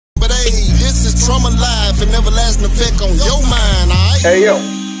trauma life and everlasting effect on your mind, alright? Hey yo,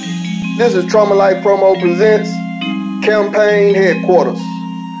 this is TraumaLifePromo presents Campaign Headquarters.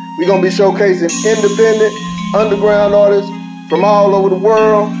 We're gonna be showcasing independent, underground artists from all over the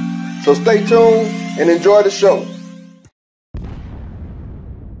world. So stay tuned and enjoy the show.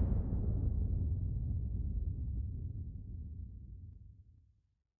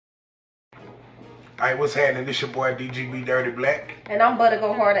 Alright, what's happening? This your boy DGB Dirty Blac. And I'm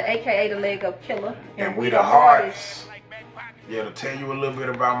ButtaGoHarder, aka the Leg Up Killer. And we the hardest. Yeah, to tell you a little bit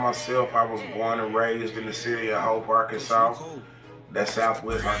about myself, I was born and raised in the city of Hope, Arkansas. That's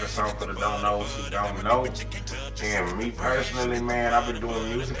Southwest Arkansas for the don't-knows who don't know. And me personally, man, I've been doing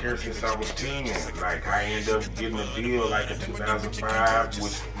music ever since I was 10. Like, I ended up getting a deal like in 2005,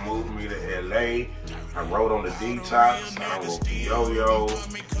 which moved me to LA. I wrote on the Detox, I wrote the Yo-Yo.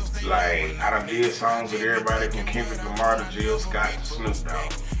 Like, I done did songs with everybody from Kendrick Lamar to Jill Scott to Snoop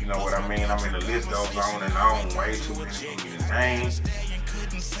Dogg. You know what I mean? I mean, the list goes on and on. Way too many for me to name.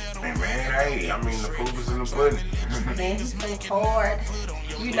 And man, hey, I mean, the proof is in the pudding. Man, he's been hard,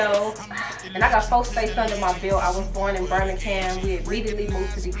 you know. And I got 4 states under my belt. I was born in Birmingham. We immediately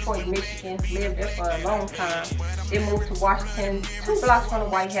moved to Detroit, Michigan. Lived there for a long time. Then moved to Washington, 2 blocks from the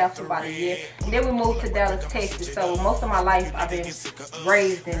White House for about a year. And then we moved to Dallas, Texas. So most of my life, I've been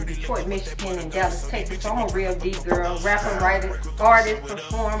raised in Detroit, Michigan, and Dallas, Texas. So I'm a real deep girl, rapper, writer, artist,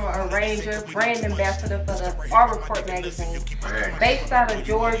 performer, arranger, brand ambassador for the Arbor Court magazine. Based out of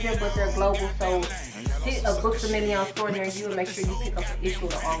Georgia, but they're global. So hit a Books a Million store near you and make sure you pick up an issue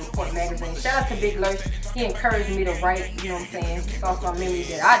of the Arbor Court magazine. Shout out to Big Lurch. He encouraged me to write, you know what I'm saying? He saw some memory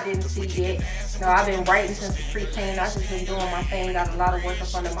that I didn't see yet. You know, I've been writing since preteen. I just been doing my thing, got a lot of work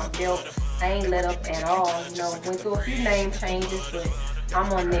up under my belt. I ain't let up at all. You know, went through a few name changes, but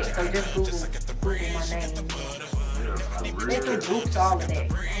I'm on next, so just Google my name. Went through groups, all of that.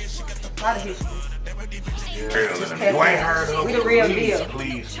 A lot of history. Yeah, you ain't heard of we the real deal.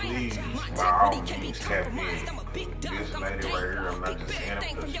 Please, by all means, tap in. This lady right here, I'm not just saying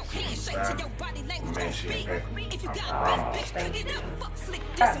it because she's man, she ain't back. Thank you.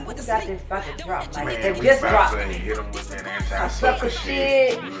 What you got this about to drop? Like, man, they we just about dropped. to hit them with that anti-sucker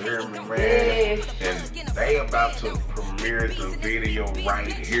shit. You hear me, man? Yeah. And they about to premiere the video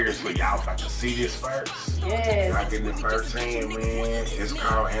right here, so y'all about to see this first. Yes. Y'all getting it firsthand, man. It's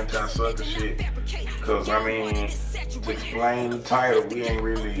called anti-sucker shit. Cause I mean, to explain the title, we ain't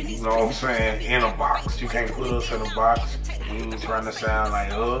really, you know what I'm saying, in a box. You can't put us in a box. We ain't trying to sound like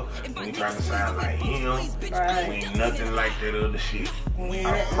her. We ain't trying to sound like him. Right. We ain't nothing like that other shit.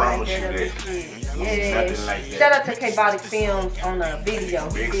 I promise you that. Yeah. Nothing like that. Shout out to K-Body Films on the video.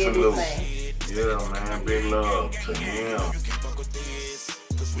 Big salute. Yeah, man. Big love to him.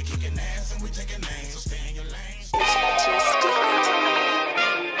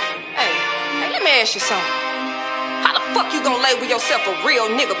 Hey, let me ask you something. How the fuck you gonna label yourself a real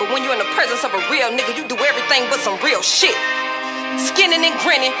nigga, but when you're in the presence of a real nigga, you do everything but some real shit? Skinning and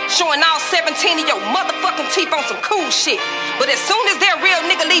grinning, showing all 17 of your motherfucking teeth on some cool shit. But as soon as that real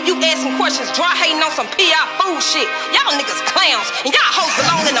nigga leave you asking questions, dry hating on some PI food shit. Y'all niggas clowns, and y'all hoes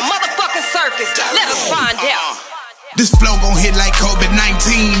belong in the motherfucking circus. Let us find out. This flow gon' hit like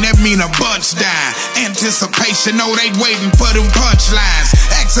COVID-19, that mean a bunch dying. Anticipation, oh they waiting for them punchlines.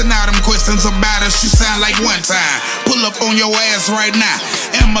 Asking all them questions about us, you sound like one time. Pull up on your ass right now,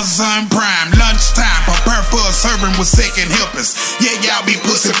 Amazon Prime, lunchtime. Prepare for a serving with second helpers. Yeah, y'all be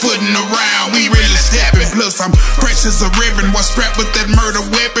pussyfooting around, we really stepping. Plus I'm fresh as a ribbon, was strapped with that murder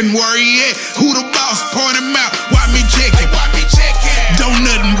weapon. Where he at? Who the boss? Point him out, why me checking? Don't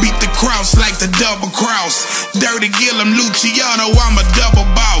nothing beat the cross like the double cross. Dirty Gillum, Luciano, I'm a double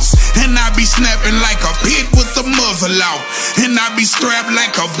boss. And I be snapping like a pig with the muzzle off. And I be strapped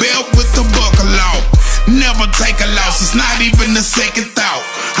like a belt with the buckle off. Never take a loss, it's not even a second thought.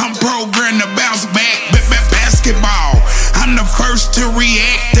 I'm programmed to bounce back, basketball. I'm the first to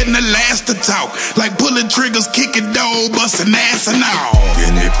react and the last to talk. Like pulling triggers, kicking dough, busting ass and all.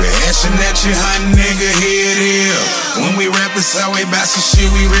 And if you're asking that you hot nigga, here it is. When we rap it's always about some shit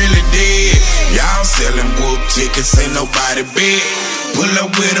we really did. Y'all selling whoop tickets, ain't nobody big. Pull up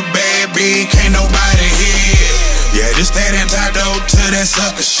with a bad bitch, can't nobody hit. Yeah, this that antidote to that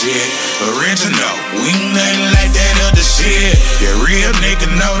sucker shit. Original, we ain't nothing like that other shit. Yeah, real nigga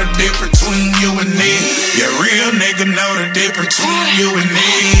know the difference between you and me. Yeah, real nigga know the difference between you and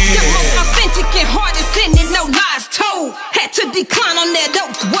me. The most authentic and hardest in it, no lies told. Had to decline on that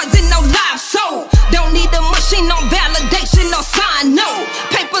oath, wasn't no live soul. Don't need a machine, no validation, no sign, no.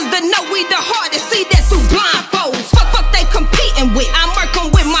 Papers that know we the hardest, see that through blindfolds. Fuck they competing with, I'm working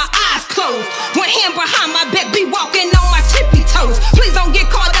with my eyes closed. One hand behind my back, be walking on my tippy toes. Please don't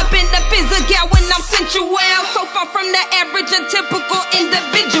get caught up in the physical.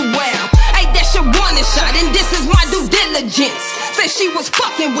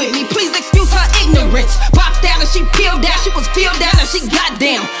 with me. Please excuse her ignorance. Popped out and she peeled out. She was filled out and she got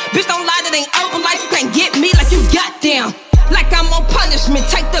down. Bitch, don't lie, that ain't Herbalife. You can't get me like you got down. Like I'm on punishment,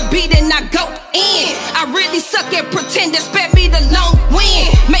 take the beat and I go in. I really suck at pretending, spare me the long win.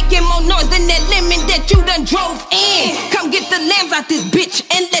 Making more noise than that lemon that you done drove in. Come get the lambs out this bitch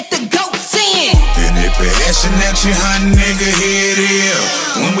and let the goats in. And if you're asking at you, honey, nigga, here it is.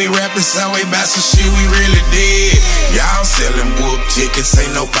 When we rap, it's always about some shit we really did. Y'all selling whoop tickets,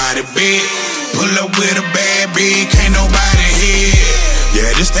 ain't nobody big. Pull up with a bad bitch, ain't nobody here. Yeah,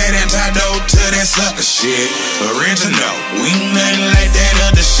 this that antidote to that sucker shit. Original, we ain't nothing like that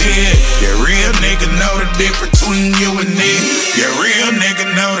other shit. Yeah, real nigga know the difference between you and me. Yeah, real nigga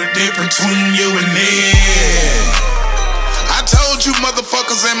know the difference between you and me. I told you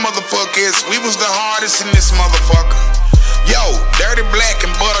motherfuckers and motherfuckers, we was the hardest in this motherfucker. Yo, Dirty Blac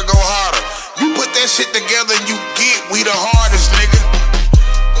and ButtaGoHarder. You put that shit together and you get we the hardest, nigga.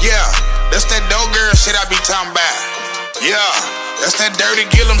 Yeah, that's that dope girl shit I be talking about. Yeah, that's that dirty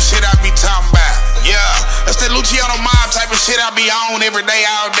Gillum shit I be talking about. Yeah, that's that Luciano Mob type of shit I be on every day,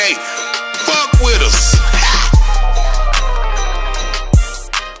 all day. Fuck with us.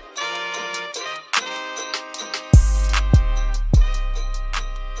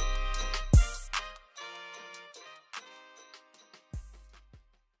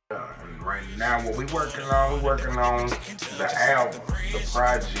 And right now, what we working on the album, the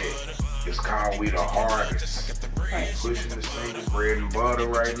project. It's called We the Hardest. Pushing the single Bread and Butter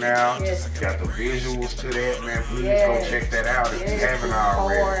right now. Yes. Got the visuals to that, man. Please Yes. go check that out if you haven't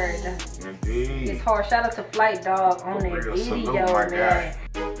already. Hard. Indeed. It's hard. Shout out to Flight Dog on that Real video, salute, my man. guy.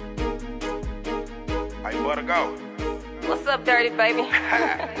 Hey, Butter, go. What's up, dirty baby?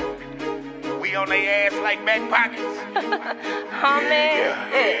 We on they ass like back pockets. Huh, man?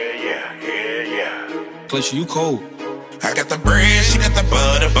 Yeah. Plus, you cold. I got the bread, she got the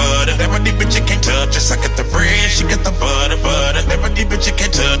butter. That one deep bitch you can't touch us. I got the bread, she got the butter. That one deep bitch you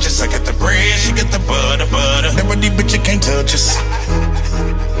can't touch us. I got the bread, she got the butter. That one deep bitch you can't touch us.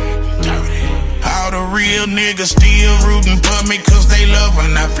 All the real niggas still rooting for me cause they love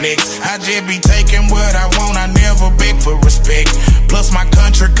when I flex. I just be taking what I want, I never beg for respect. Plus my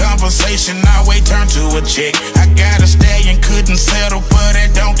country conversation always turn to a check. I got a stallion, couldn't settle for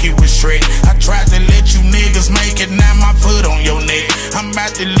that donkey with Shrek. I tried to let you niggas make it, now my foot on your neck. I'm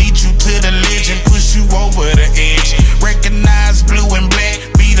about to lead you to the ledge and push you over the edge. Recognize blue and black,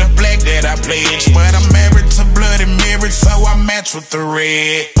 be the flag that I pledge. But I'm married to Bloody Mary, so I match with the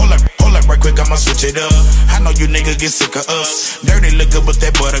red. Hold up right quick, I'ma switch it up. I know you niggas get sick of us. Dirty look good, but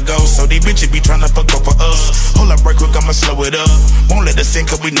that butter goes. So these bitches be tryna fuck over us. Hold up right quick, I'ma slow it up. Won't let us in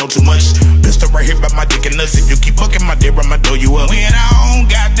cause we know too much. Pistol right here by my dick and nuts. If you keep fucking my dick, I'ma throw you up. We in our own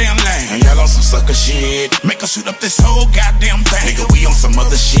goddamn lane, and y'all on some sucker shit. Make us shoot up this whole goddamn thing. Nigga, we on some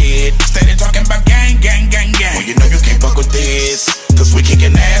other shit. Steady talking about gang. Well, you know you can't fuck with this, cause we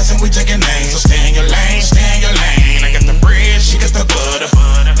kicking ass and we taking names. So stay in your lane, I got the bread, she got the butter.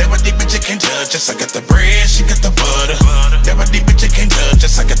 That what deep bitch you can't touch us. I got the bread, she got the butter. That what deep bitch you can't touch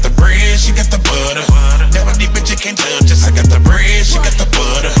us. I got the bread, she got the butter. That what deep bitch you can't touch us. I got the bread, she got the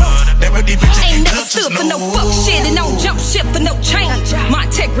butter. That what deep bitch you Ain't can't never touch us. stood for no fuck shit and don't jump ship for no change. My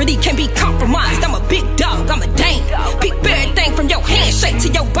integrity can't be compromised. I'm a big dog, I'm a dang. Peep everything from your handshake to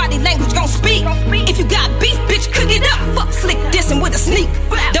your body language gon' speak. If you got beef, bitch, cook it up. Fuck slick dissing with a sneak.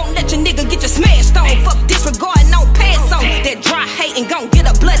 Don't let your nigga get you smashed on. Fuck disregarding on pass on. That dry hating gon' get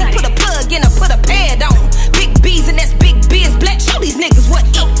a bloody. Put a plug in or put a pad on. Big B's and that's big biz. Black, show these niggas what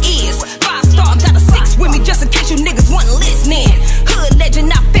it is. 5-star, got a 6 with me just in case you niggas wasn't listening. Hood legend,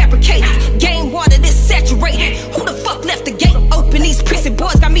 not fabricated. Game water, this saturated. Who the fuck left the gate open? These prissy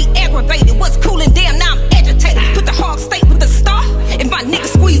boys got me aggravated. What's cooling down, now I'm agitated. Put the hog state with the star. If my nigga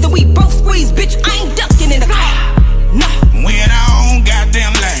squeeze, then we both squeeze. Bitch, I ain't ducking in the car. No. We in our own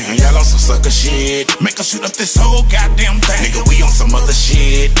goddamn lane, and y'all on some sucker shit. Make us shoot up this whole goddamn thing. Nigga, we on some other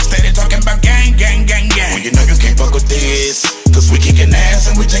shit. Steady talking about gang. Well, you know you can't fuck with this, cause we kicking ass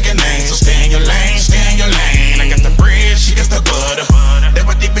and we taking names. So stay in your lane, I got the bread, she got the butter. That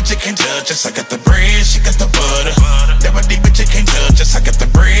what deep bitch you can't touch us. I got the bread, she got the butter. That what deep bitch you can't touch us. I got the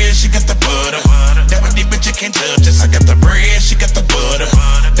bread, she got the butter. That what deep bitch you can't touch us. I got the bread, she got the butter.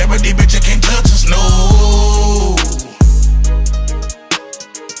 That what deep bitch you can't touch us. No.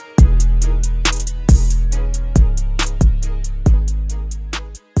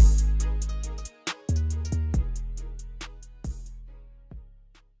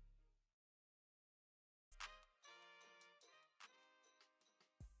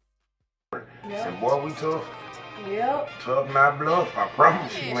 And boy, we tough. Yep. Tough not bluff, I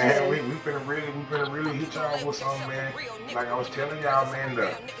promise you, man. We finna really hit y'all with something, man. Like I was telling y'all, man,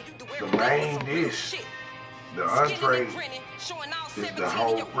 the main dish, the entree, is the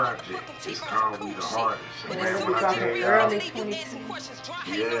whole project. It's called We the Hardest. And man, when I tell y'all,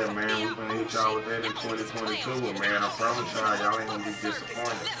 yeah, man, we finna hit y'all with that in 2022, and man, I promise y'all ain't gonna be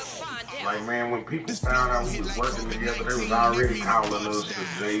disappointed. Like, man, when people found out we was working together, they was already calling us the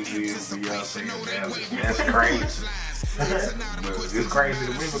Jay-Z, Beyonce, and Dallas. That's crazy. But it's crazy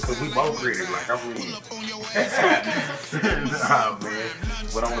to me because we both ready. Like, I mean, nah, man.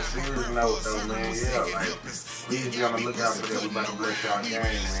 But on a serious note, though, man, yeah, like, please be on the lookout for that. We about to bless y'all game,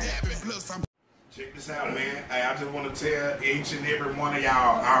 man. Check this out, man. Hey, I just want to tell each and every one of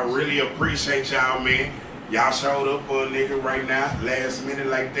y'all, I really appreciate y'all, man. Y'all showed up for a nigga right now, last minute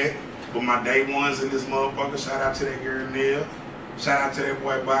like that. But my day ones in this motherfucker, shout out to that girl Neil. Shout out to that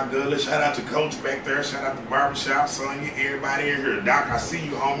boy ButtaGoHarder. Shout out to Coach back there. Shout out to Barbershop, Sonya, everybody in here. Doc, I see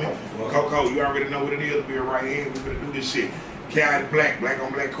you, homie. Coco, you already know what it is to be a right hand. We finna do this shit. Cali Blac, Black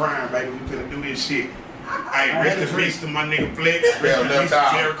on Black crime, baby. We finna do this shit. Hey, rest in peace to my nigga Flex. Rest in peace to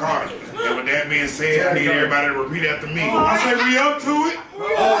Terry Carter. And with that being said, I need everybody to repeat after me. I say we up to it.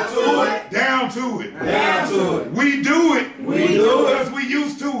 Up to it. Down to it. Down to it. We do it. We do it. Because we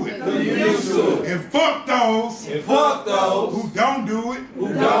used to it. We used to it. And fuck those. And fuck those who don't do it.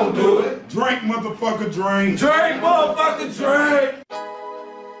 who don't do it. Drink, motherfucker, drink. Drink, motherfucker, drink.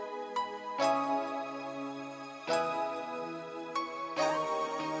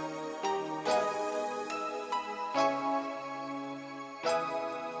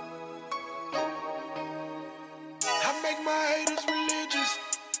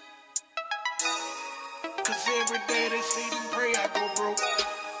 Cause every day they see and pray I go broke.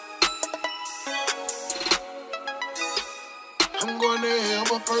 I'm gonna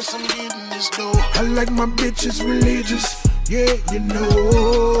help a person getting this dough. I like my bitches religious, yeah, you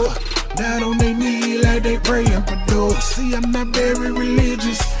know. Down on their knee like they praying for dough. See, I'm not very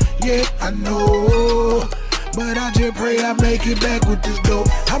religious, yeah, I know. But I just pray I make it back with this dough.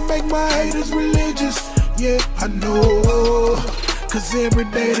 I make my haters religious, yeah, I know. Cause every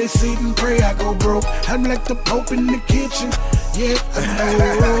day they sit and pray I go broke. I'm like the Pope in the kitchen, yeah, I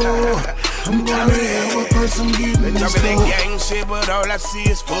know. I'm gonna have a person getting this that gang shit, but all I see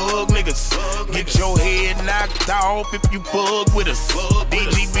is fuck niggas. Get your head knocked off if you bug with us.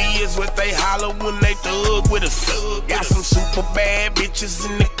 DGB is what they holler when they thug with us. Got some super bad bitches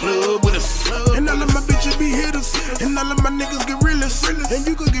in the club with us. And all of my bitches be hitters, and all of my niggas get realest. And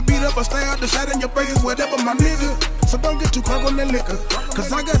you could get beat up or stay out the shot in your faces, whatever, my nigga. So don't get too crunk on that liquor,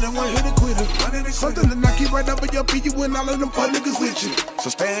 cause I got that one hit quitter. Something to knock you right up in your pee, you and all of them fuck niggas with you. So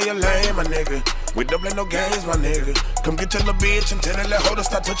stay in your lane, my nigga. We don't play no games, my nigga. Come get your little bitch and tell her let her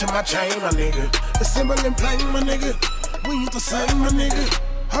start touching my chain, my nigga. It's simple and plain, my nigga. We used the same, my nigga.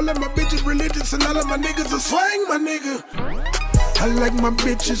 All of my bitches religious and all of my niggas are swang, my nigga. I like my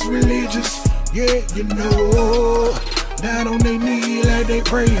bitches religious, yeah, you know. Down on their knee like they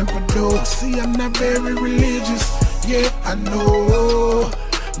praying for dough. See, I'm not very religious, yeah, I know.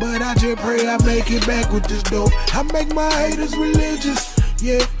 But I just pray I make it back with this dough. I make my haters religious,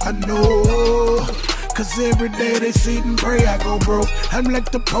 yeah, I know. Cause every day they sit and pray I go broke. I'm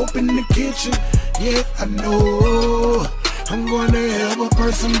like the Pope in the kitchen, yeah, I know. I'm gonna help a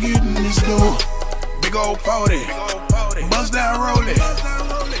person getting this dough. Big old 40, bust down rolling.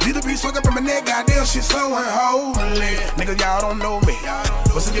 Little piece fuck up in my neck, goddamn shit so unholy. Niggas, y'all don't know me,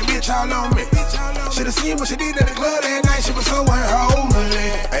 but see your bitch all on me. Should've seen what she did at the club that night, she was so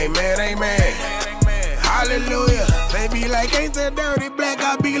unholy. Amen, amen, hallelujah. They be like, ain't that dirty Black?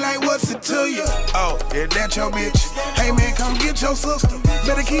 I be like, what's it to you? Oh, is that your bitch? Hey man, come get your sister.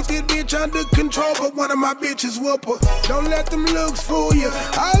 Better keep this bitch under control, but one of my bitches whoop her. Don't let them looks fool you.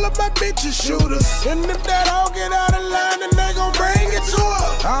 All of my bitches shooters, and if that all get out of line, then they gon' bring it to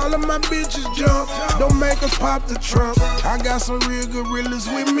her. All of my bitches jump, don't make us pop the trunk. I got some real gorillas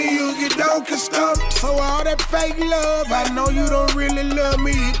with me, you get donkey stumped. So all that fake love, I know you don't really love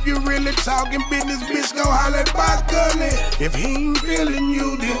me. If you really talking business, bitch, go holler at my gully. If he ain't feeling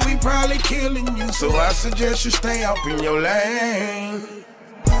you, then we probably killing you. So I suggest you stay off in your lane.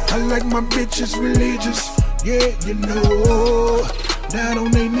 I like my bitches religious, yeah, you know. Down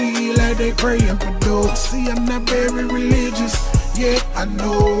on their knee like they praying for dough. See, I'm not very religious, yeah, I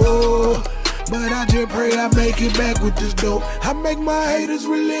know. But I just pray I make it back with this dough. I make my haters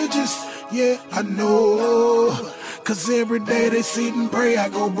religious, yeah, I know. Cause every day they sit and pray I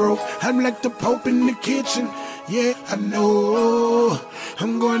go broke. I'm like the Pope in the kitchen, yeah, I know.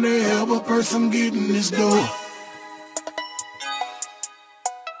 I'm gonna help a person getting this dough.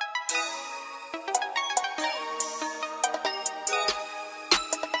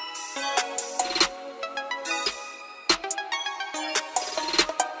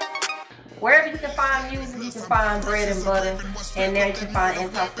 wherever you can find music, you can find bread and butter, and there you can find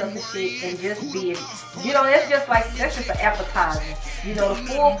anti-stuff and shit, and just be it. You know, that's just an appetizer. You know, the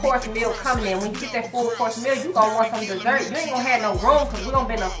full course meal coming in. When you get that full course meal, you gonna want some dessert. You ain't gonna have no room because we gonna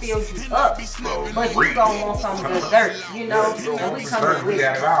be able to fill you up. But you gonna want some dessert, you know. And we coming with we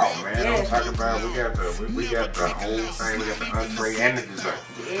got it all, man. Yeah. I'm talking about we got the whole thing. We got the entree and the dessert.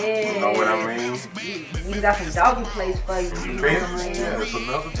 Yeah. You know what I mean? We got some doggy plates for you. You know what I mean? Yeah, that's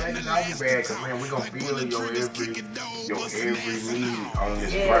another thing in doggy bag, cause man, we gonna feel your every need on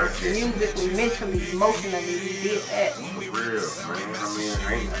this project. Musically, mentally, emotionally, we did that. For real, man. I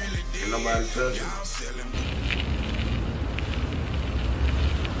mean, ain't nobody touching it.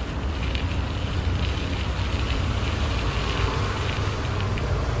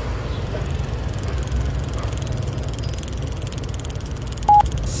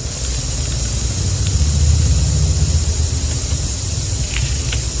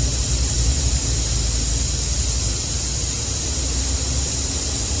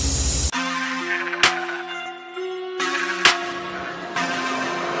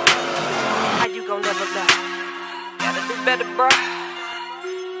 Better, bro.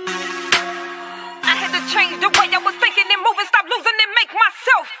 I had to change the way I was thinking and moving, stop losing and make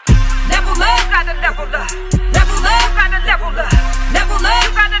myself level up. Gotta level up, level up, gotta level up, level up,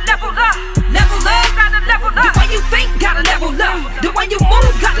 gotta level up, level up, gotta level up. The way you think, gotta level up. The way you move,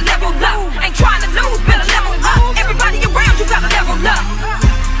 gotta level up. Ain't trying to lose, better level up. Everybody around you gotta level up.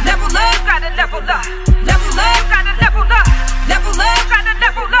 Level up, gotta level up. Level up, gotta level up. Level up, gotta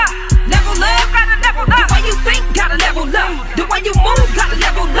level up. Level up, gotta level up. The way you think, gotta level up. The way you move, gotta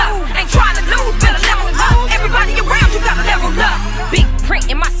level up. Ain't trying to lose, better level up. Everybody around you gotta level up. Big print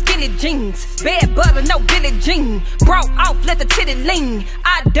in my skinny jeans. Bad butter, no Billie Jean. Broke off, let the titty lean.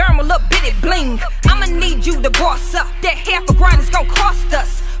 I dermal up, bitty bling. I'ma need you to boss up. That half a grind is gon' cost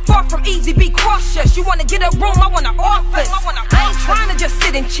us. Far from easy, be cautious. You wanna get a room, I want an office. I ain't trying to just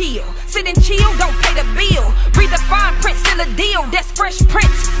sit and chill. Sit and chill, don't pay the bill. Read the fine print, still a deal. That's Fresh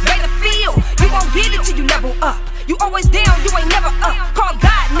Prince, better feel. You won't get it till you level up. You always down, you ain't never up. Call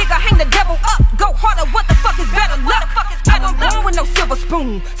God, nigga, hang the devil up. Go harder, what the fuck is better luck? I don't born with no silver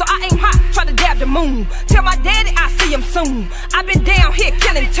spoon, so I aim high, try to dab the moon. Tell my daddy I see him soon. I been down here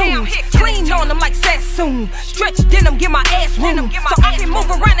killing tunes. Clean on them like Sassoon. Stretch denim, give my ass room. So I can move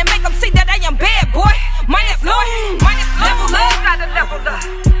around and make them see that I am bad, boy. Minus low, level up, gotta level up.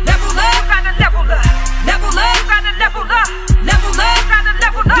 Level up, gotta level up. Level up, gotta level up. Level up, gotta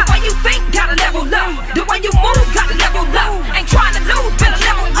level up. The way you think, gotta level up. The way you move, gotta level up. Ain't trying to lose, better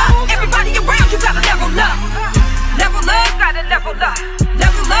level up. Everybody around you gotta level up. Level up, gotta level up.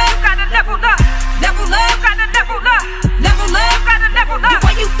 Level up, gotta level up. Level up, gotta level up. Level up, gotta level up. The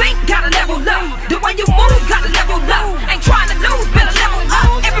way you think, gotta level up. The way you move, gotta level up. Ain't trying to lose, better level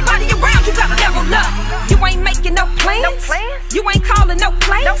up. Everybody around you gotta level up. You ain't making no plans. You ain't calling no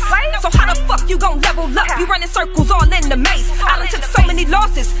plays. So how the fuck you gon' level up? You running circles all in the maze. I done took so many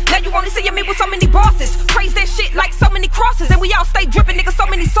losses. Now you only see me with so many bosses. Praise that shit like so many crosses. And we all stay dripping, nigga, so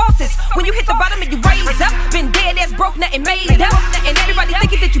many sauces. When you hit the bottom and you raise up, been dead ass broke, nothing made up. And everybody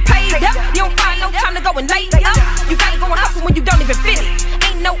thinking that you paid up. You don't find no time to go and lay up. You gotta go and hustle when you don't even fit it.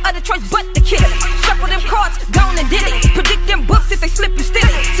 Ain't no other choice but to kill it. Shuffle them cards, gone and did it. Predict them books if they slip and steal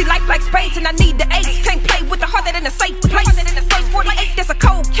it. See life like spades and I need the ace. Can't play with the heart that in a safe place. First 48, that's a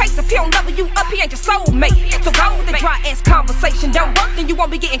cold case. If he don't level you up, he ain't your soulmate. So go with the dry ass conversation. Don't work, then you won't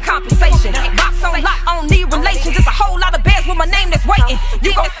be getting compensation. Box on lock, I don't need relations. It's a whole lot of bears with my name that's waiting.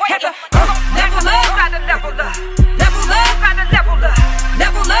 You gon' have to level up, gotta level up. Level up, gotta level up.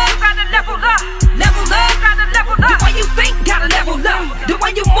 Level up, gotta level up. Level up, gotta level up. The way you think, gotta level up. The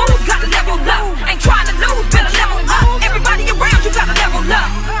way you move, gotta level up. Ain't trying to lose, better level up. Everybody around you gotta level up.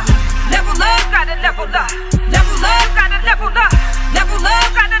 Level up, gotta level up. Level up, gotta level up. Level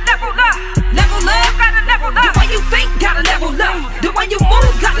up, gotta level up. Level up, gotta level up. The way you think, gotta level up. The way you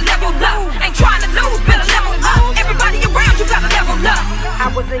move, gotta level up. Ain't trying to lose, better level up. Everybody around you gotta level up.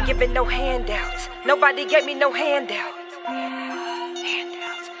 I wasn't giving no handouts. Nobody gave me no handouts.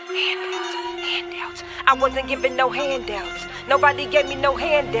 Handouts. I wasn't giving no handouts. Nobody gave me no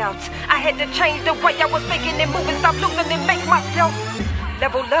handouts. I had to change the way I was thinking and moving, stop losing and make myself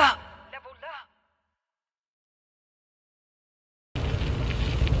level up.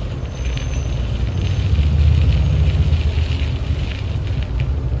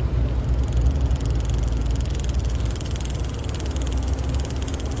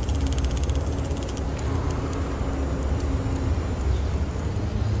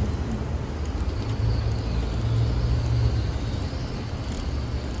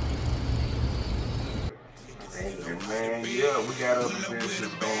 Man, yeah, we got other things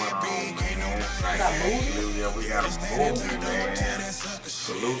going on, man. Yeah, we got a movie, man.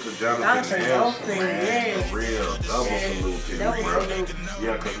 Salute to Jonathan Nelson, man. For real, double salute to him, bro.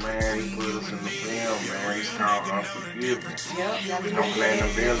 Yeah, cause man, he put us in the film, man. It's called Unforgiven. I'm playing the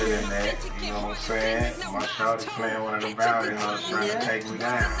villain in that, you know what I'm saying? My shorty's playing one of them bounty hunters trying to take me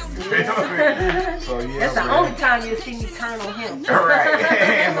down. You feel me? So yeah, that's the only time you'll see me turn on him.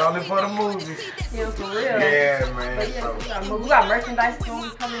 Right, only for the movie. Yeah, for real. Yeah, man. But yeah, we got merchandise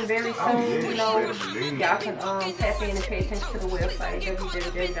coming very soon. You know, y'all can tap in and pay attention to the website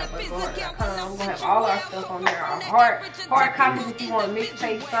www.ButtaGoHarder.com. We're gonna have all our stuff on there. Our hard copies if you want a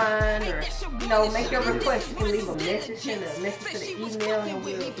mixtape signed, or you know, make your request. You can leave a message, send a message to the email, and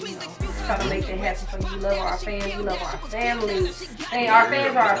we'll try to make that happen for you. We love our fans. We love our family. Hey, our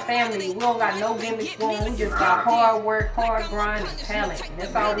fans are our family. We don't got no gimmicks going. We just got hard work, hard grind, and talent. And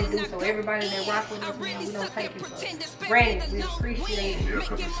that's all we do. So everybody that rock with us, man, we don't take it for granted. We appreciate it. Yeah,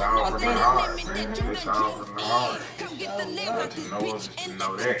 because it's all from the heart, man. It's all from the heart. But you know us, you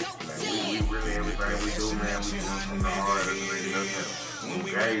know that. Like, we really, everything we do, man, we do it from the heart. That's really nothing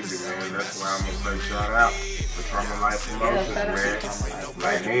crazy, man. That's why I'm going to say shout out to TraumaLifePromo, man.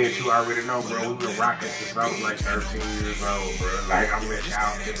 Like, man, you already know, bro, we've been rocking since I was like 13 years old, bro. Like, I'm at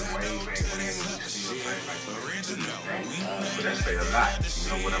y'all getting way back when you still say, like, but that say a lot, you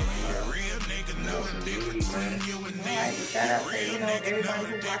know what I mean? You know, man. Alright, shout out to, you know, everybody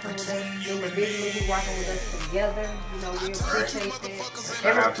who's rocking with us, individually who's rocking with us together. You know, we appreciate that.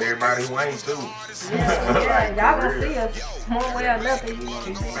 Shout out to everybody who ain't too. Yeah, y'all gonna see us one way or another, you know what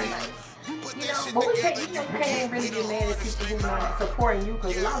I'm saying? Like, you know, but we can't, you know, we can't really get mad at people who not supporting you,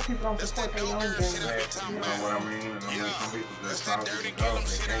 because a lot of people don't support their own game. You know what I mean? And some people just talk to the dog,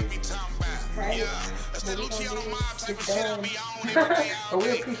 they can't. Right? But we gonna get it done. But we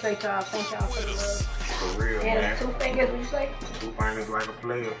appreciate y'all. Thank y'all for the love. For real, and man. 2 fingers, what you say? 2 fingers like a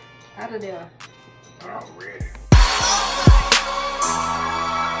player. Out of there. Already.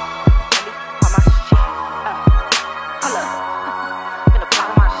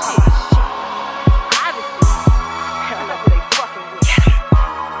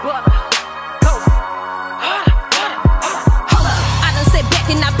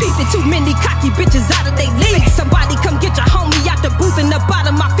 Too many cocky bitches out of they league. Somebody come get your homie out the booth in the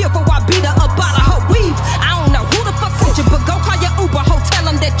bottom. I feel for I beat her up out of her weave. I don't know who the fuck sent you, but go call your Uber. Ho, tell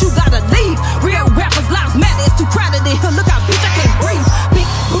them that you gotta leave. Real rappers, lives matter. It's too crowded in here. Look out, bitch, I can't breathe. Big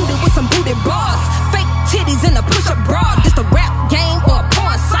booty with some booty bras. Fake titties in a push-up bra. Just a rap game or a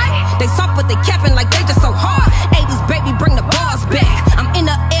porn site. They soft but they capping like they just so hard. 80s baby, bring the bars back. I'm in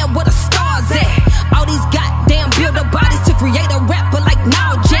the air where the stars at. All these goddamn build-up bodies to create a rapper like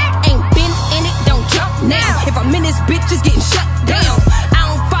now Jack. Now, if I'm in this bitch, it's getting shut down. I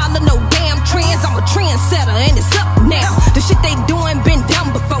don't follow no damn trends. I'm a trendsetter, and it's up now. The shit they doing been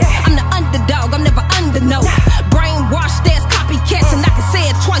done before. I'm the underdog, I'm never under no. Brainwashed ass copycats, and I can say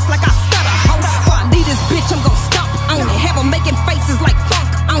it twice like I stutter. Before I leave this bitch, I'm gon' stomp on it. Have them making faces like funk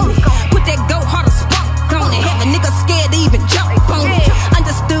on it. Put that go harder spunk on it. Have a nigga scared to even jump on it.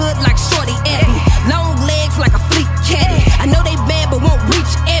 Understood like Shorty Abby. Long legs like a fleet caddy. I know they bad, but won't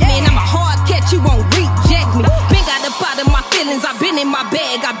reach at me. And I'm a hard catch, you won't reject me. Been got up out of my feelings, I've been in my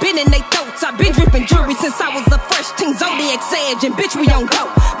bag, I've been in they throats, I've been dripping jewelry since I was a fresh teen Zodiac Sage. And bitch, we on go,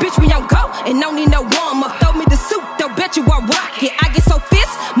 bitch, we on go. And don't need no warm up, throw me the suit, though, bet you I rock it. I get so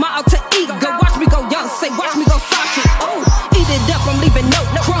fist, my alter ego. Watch me go young, say, watch me go sauce it. Ooh, eat it up, I'm leaving no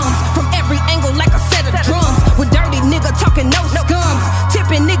crumbs. From every angle like a set of drums. With dirty nigga talking no scums.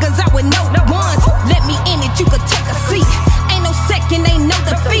 Tipping niggas out with no ones. Let me in it, you could take a seat. Ain't no second, ain't no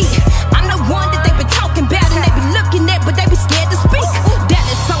defeat. I'm the one that they been talking about and they be looking at, but they be scared to speak. That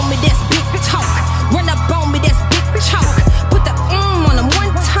is on me, that's big talk. Run up on me, that's big chalk. Put the on them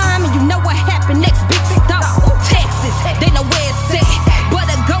one time and you know what happened next. Big stop, Texas, they know where it's at.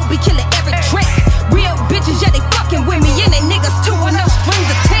 ButtaGo be killing every track. Real bitches, yeah, they fucking with me. And they niggas too with no strings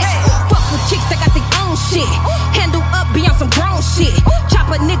attached. Fuck with chicks that got their own shit. Handle up, be on some grown shit. Chop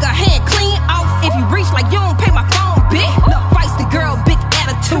a nigga hand clean off if you reach like you don't pay my phone, bitch. Look, feisty girl, big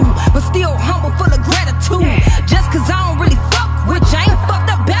attitude.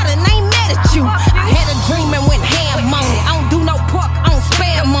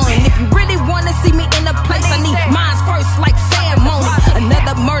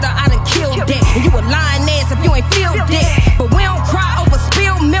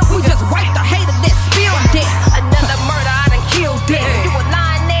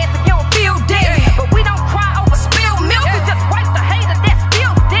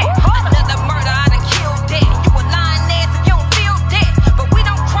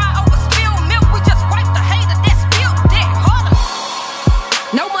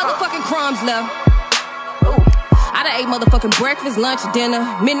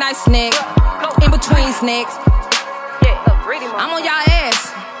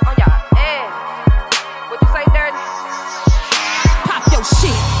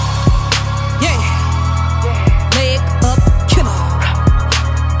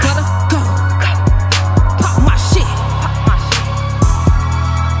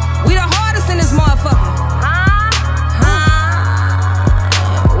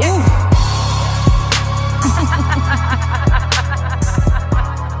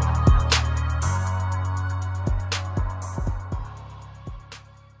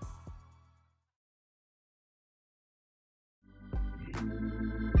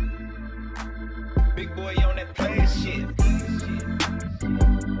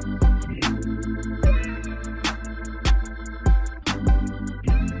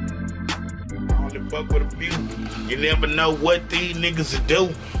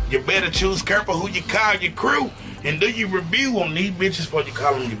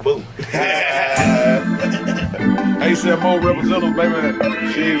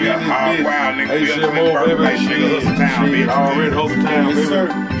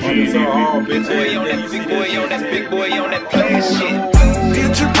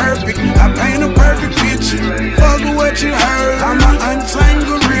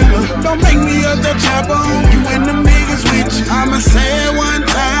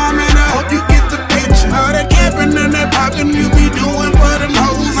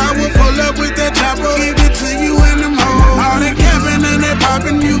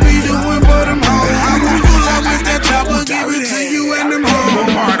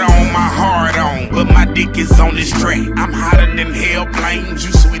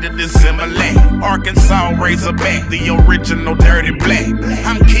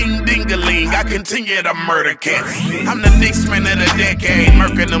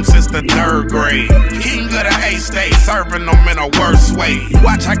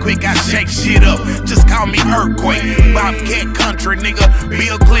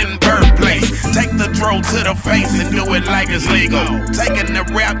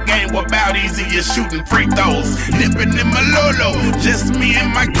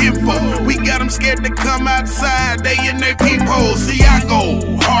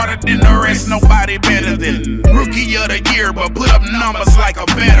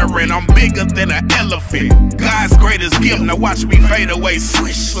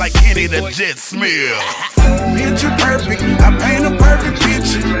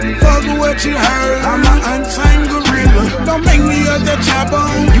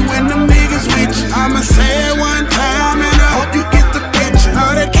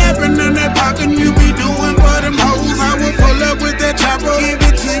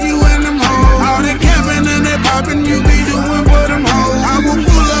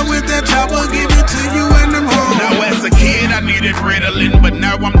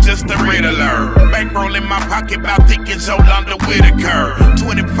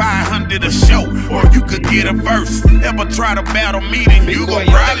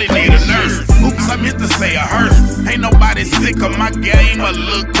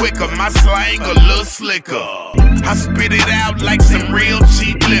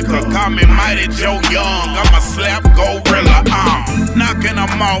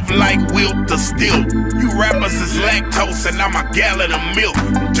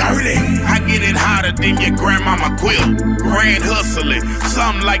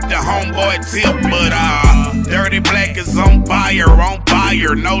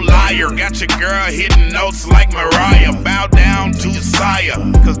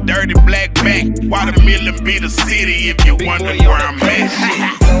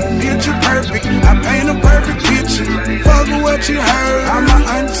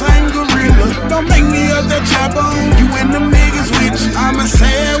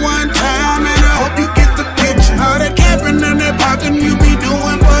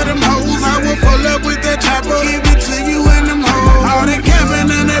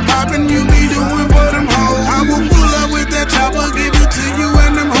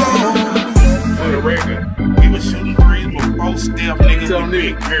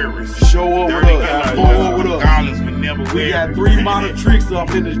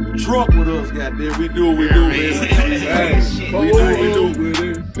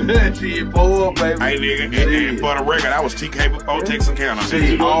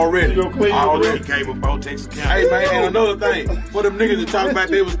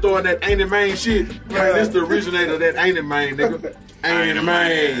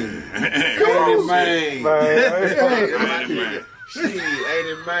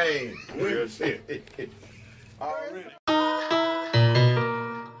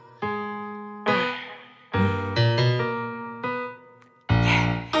 Later.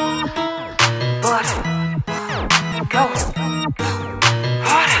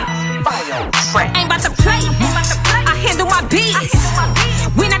 biz.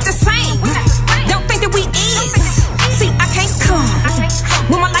 We not the same. Don't think that we is. See, I can't come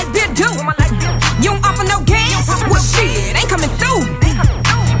when my life be a do. You don't offer no gas. Well, shit, ain't coming through.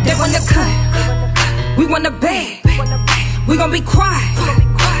 They want the cut. We want the bag. We gon' be quiet.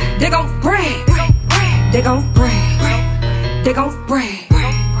 They gon' brag. They gon' brag. They gon' brag.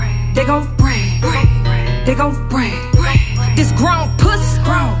 They gon' brag. They gon' brag. This grown puss.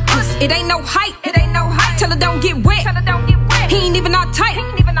 It ain't no height. Tell her don't get wet. He ain't even all tight.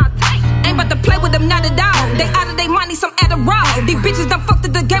 Ain't about to play with them, not at all. They out of their money, some Adderall. These bitches done fucked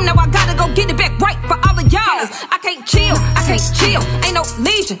up the game, now I gotta go get it back right for all of y'all. I can't chill. Ain't no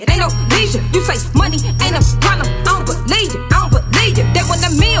leisure. You say money ain't a problem. I don't believe you. They want the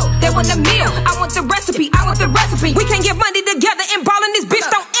meal. I want the recipe. We can't get money together and ball in this bitch.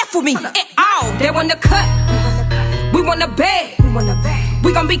 Don't F with me at all. They want the cut. We want the bag.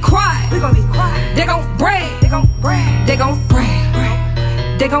 We gon' be quiet. They gon' brag. They gon' brag. They gon' brag.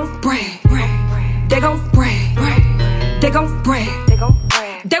 They gon' brag.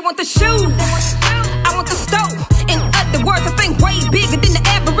 They want the shoes. I want the stove. In other words, I think way bigger than the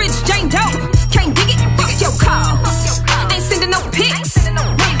average Jane Doe. Can't dig it? Fuck your call. Ain't sending no pics.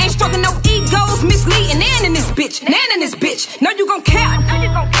 Ain't stroking no egos. Misleading Nan in this bitch. Know you gon' cap.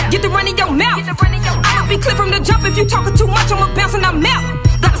 Get the run in your mouth. I'ma be clear from the jump. If you talking too much, I'ma bounce and I'm out.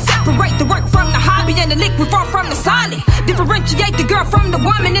 Gotta separate the work from the hobby and the liquid far from the solid. Differentiate the girl from the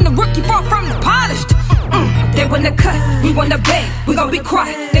woman and the rookie far from the polished. They wanna cut, we wanna bag, we gon' be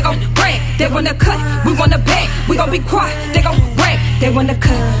quiet. They gon' brag, they wanna cut, we wanna bag, we gon' be quiet. They gon' brag, they wanna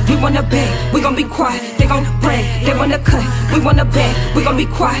cut, we wanna bag, we gon' be quiet. They gon' brag, they wanna cut, we wanna bag, we gon' be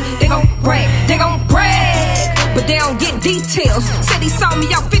quiet. They gon' brag, but they don't get details. Said he saw me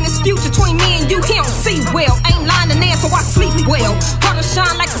off in this future between me and you, he don't see well. Ain't lying in there, so I sleep well. Heart to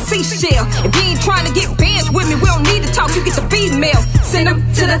shine like a seashell. If you ain't trying to get bands with me, we don't need to talk, you get the female. Send him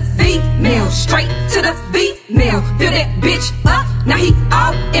to the female, straight to the female. Fill that bitch up, now he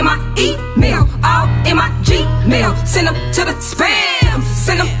all in my email, all in my Gmail. Send him to the spam,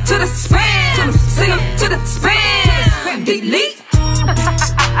 send him to the spam, send him to the spam. Delete.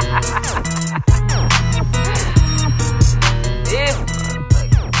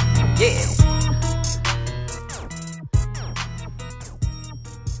 Yeah.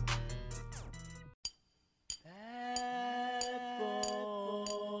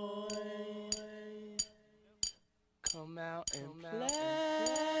 Come out and play.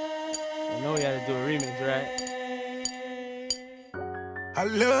 You know we gotta do a remix, right? I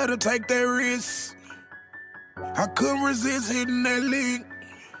love to take that risk. I couldn't resist hitting that lick.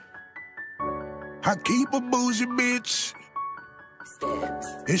 I keep a bougie bitch,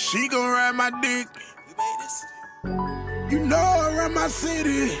 and she gon' ride my dick. You know I run my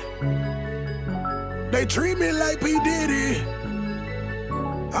city. They treat me like P. Diddy.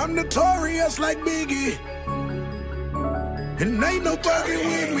 I'm notorious like Biggie, and ain't no fucking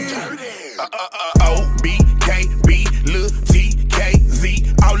with me. O-B-K-B, Lil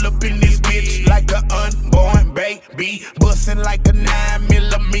T-K-Z, all up in this bitch like an unborn baby, bustin' like a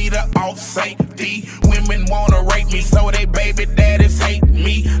 9mm off safety. Women wanna rape me, so they baby daddies hate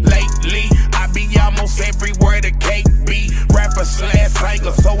me. Lately, I be almost everywhere the cake be. Rapper /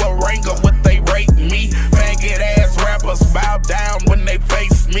 singer, so a ringer what they rate me. Faggot ass rappers bow down when they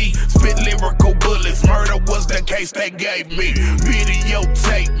face me. Spit lyrical bullets, murder was the case they gave me.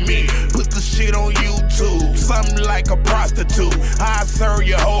 Videotape me, put the shit on YouTube. Something like a prostitute, I serve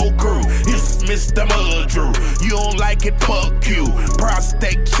your whole crew. It's Mr. Mudrew, you don't like it, fuck you.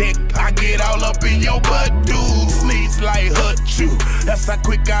 Prostate check, I get all up in your butt, dude. Sneeze like hurt you, that's how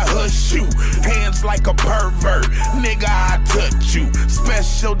quick I hush you. Hands like a pervert, nigga I touch you.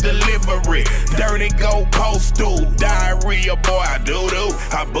 Special delivery, dirty go postal. Diarrhea, boy I doo-doo,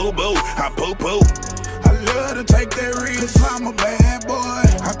 I boo-boo, I poo-poo. I love to take that risk, cause I'm a bad boy.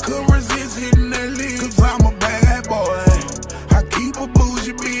 I couldn't resist hitting that lick, cause I'm a bad boy. I keep a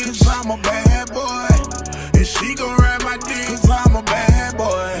bougie bitch, cause I'm a bad boy. And she gon' ride my dick, cause I'm a bad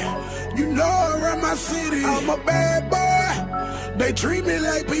boy. You know I run my city, I'm a bad boy. They treat me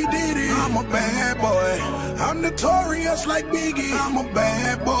like P. Diddy, I'm a bad boy. I'm notorious like Biggie, I'm a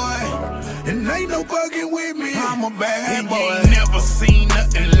bad boy. And ain't no fucking with me, I'm a bad boy. You ain't never seen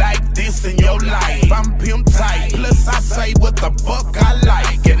nothing like this in your life. I'm pimp tight, plus I say what the fuck I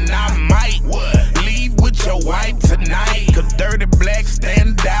like. And I might leave with your wife tonight, cause dirty black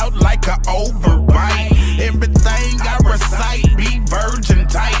stand out like an overbite. Everything I recite be virgin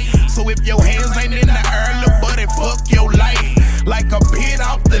tight. So if your hands ain't in the air, little buddy, fuck your life. Like a pit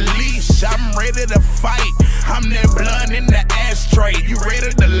off the leash, I'm ready to fight. I'm that blunt in the ashtray, you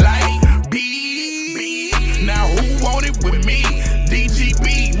ready to light? Now who want it with me?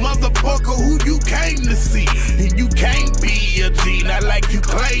 see. And you can't be a G, not like you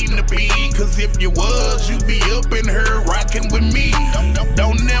claim to be. Cause if you was, you be up in her rocking with me.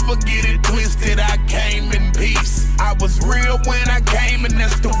 Don't never get it twisted, I came in peace. I was real when I came and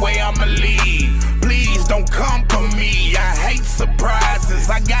that's the way I'ma lead. Please don't come for me, I hate surprises.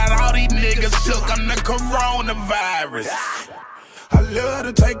 I got all these niggas shook on the coronavirus. I love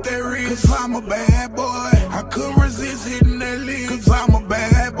to take that risk, cause I'm a bad boy. I couldn't resist hitting that lick, cause I'm a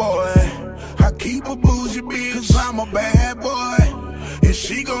bad boy. I keep a bougie bitch, cause I'm a bad boy. And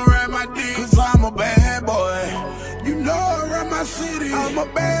she gon' ride my dick, cause I'm a bad boy. You know I run my city, I'm a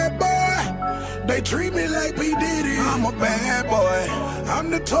bad boy. They treat me like P. Diddy, I'm a bad boy. I'm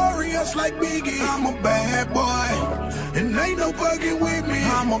notorious like Biggie, I'm a bad boy. And ain't no fucking with me,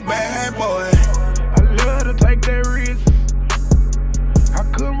 I'm a bad boy. I love to take that risk. I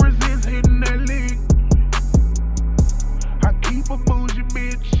couldn't resist hitting that lick. I keep a bougie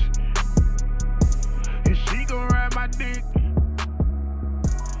bitch, and she gon' ride my dick.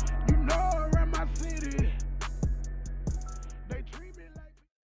 You know I run my city. They treat me like.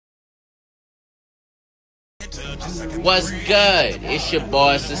 What's good? It's your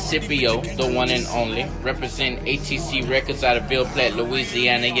boy Scipio, the one and only. Represent ATC Records out of Ville Platte,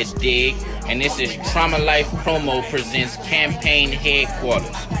 Louisiana, you dig? And this is TraumaLifePromo presents Campaign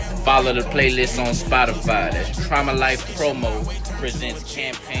Headquarters. Follow the playlist on Spotify. That's TraumaLifePromo presents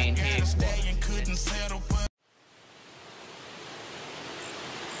Campaign Headquarters.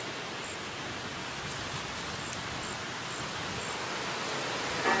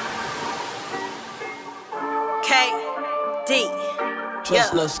 KD.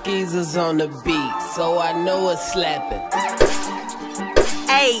 Trust no skeezers on the beat, so I know it's slapping.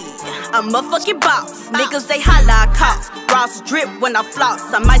 Ayy, I'm a motherfucking boss. Niggas, they holla, I cost. Ross drip when I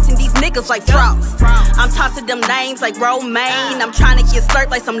floss. I'm icing these niggas like frost. I'm tossing them names like romaine. I'm trying to get slurped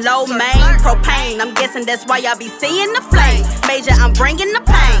like some low main propane. I'm guessing that's why y'all be seeing the flame. Major, I'm bringing the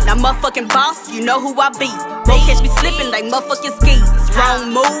pain. I'm motherfucking boss, you know who I be. Won't catch me slipping like motherfucking skis.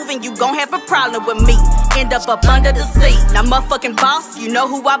 Wrong move and you gon' have a problem with me. End up under the seat. Now motherfucking boss, you know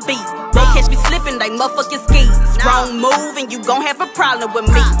who I be. Won't catch me slipping like motherfucking skis. Wrong move and you gon' have a problem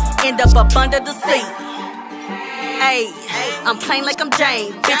with me. End up under the seat. Ayy, I'm plain like I'm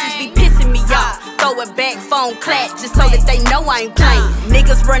Jane. Bitches be pissing me off. Throw it back, phone clap, just so that they know I ain't playing.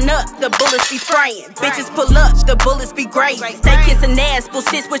 Niggas run up, the bullets be spraying. Bitches pull up, the bullets be grazing. Stay kissing ass,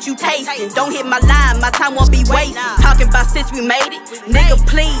 bullshit's what you tasting. Don't hit my line, my time won't be wasted. Talking about since we made it. Nigga,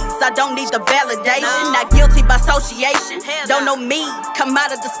 please, I don't need the validation. Not guilty by association. Don't know me, come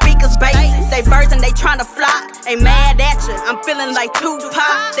out of the speaker's base. They birds and they tryna flock. Ain't mad at you, I'm feeling like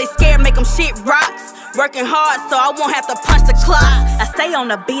Tupac. They scared, make them shit rocks. Working hard so I won't have to punch the clock. I stay on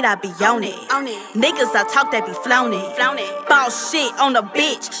the beat, I be on it. Niggas I talk, they be flown it. Boss shit on the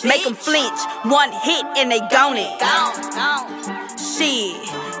bitch, make them flinch. One hit and they gone it. Shit,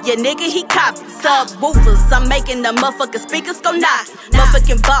 yeah nigga he copy. Subwoofers, I'm making the motherfucking speakers go knock.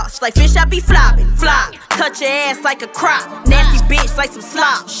 Motherfucking boss, like fish I be flopping. Flop, cut your ass like a crop. Nasty bitch like some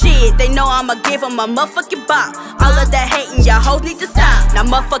slop. Shit, they know I'ma give them a motherfucking bop. All of that hating, y'all hoes need to stop. Now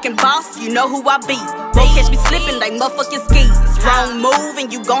motherfucking boss, you know who I be. Won't catch me slipping like motherfucking skis. Wrong move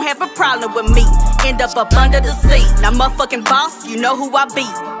and you gon' have a problem with me. End up under the seat. Now motherfucking boss, you know who I be.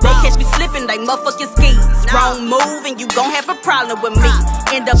 Won't catch me slipping like motherfucking skis. Wrong move and you gon' have a problem with me.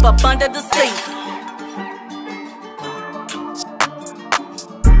 End up under the seat.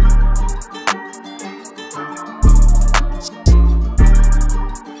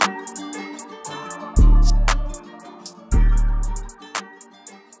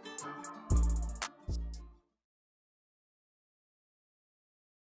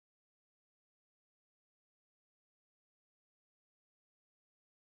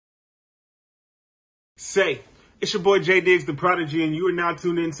 Say, it's your boy J Diggs the Prodigy, and you are now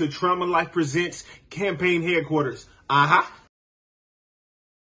tuned into Trauma Life Presents Campaign Headquarters.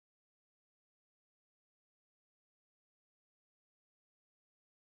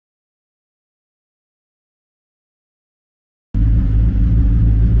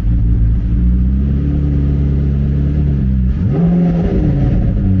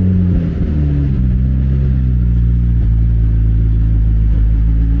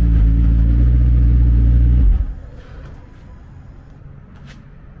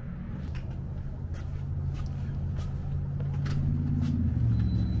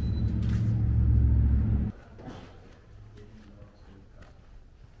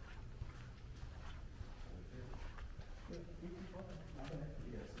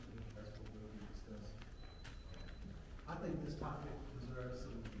 I think this topic deserves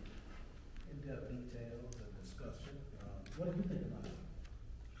some in-depth details and discussion. What do you think about it?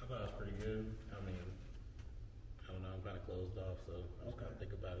 I thought it was pretty good. I mean,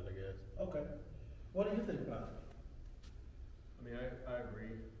 about it, I guess. Okay. What do you think about it? I mean, I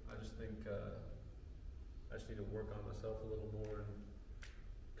agree. I just think I just need to work on myself a little more and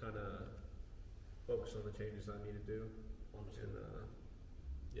kind of focus on the changes I need to do. And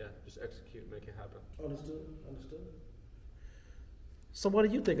yeah, just execute and make it happen. Understood. So what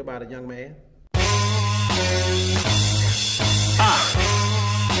do you think about it, young man?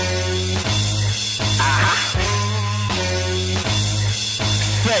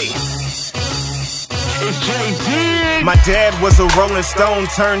 It's JD. My dad was a Rolling Stone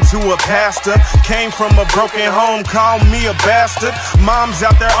turned to a pastor. Came from a broken home, called me a bastard. Mom's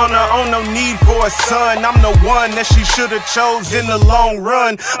out there on her own, no need for a son. I'm the one that she should have chose in the long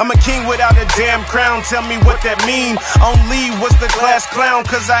run. I'm a king without a damn crown, tell me what that mean. Only was the class clown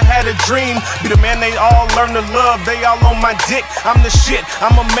cause I had a dream. Be the man they all learn to love, they all on my dick. I'm the shit,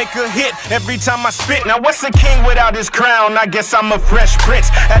 I'ma make a hit every time I spit. Now what's a king without his crown? I guess I'm a fresh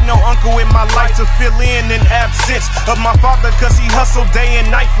prince. Had no uncle in my life to fill in absence of my father cause he hustled day and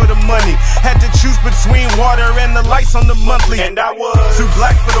night for the money. Had to choose between water and the lights on the monthly. And I was too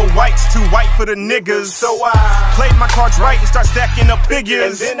black for the whites, too white for the niggas. So I played my cards right and start stacking up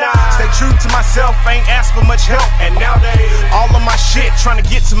figures. And then I stay true to myself, ain't asked for much help. And nowadays all of my shit trying to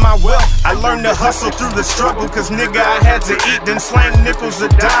get to my wealth. I learned to hustle through the struggle cause nigga I had to eat. Then slang nickels or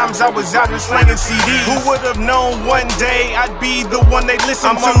dimes, I was out here slanging CDs. Who would have known one day I'd be the one they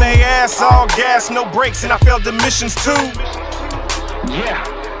listen to? I'm on they ass, all gas, no brakes, and I failed the missions too. Yeah,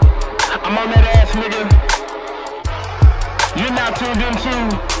 I'm on that ass, nigga. You're not tuned into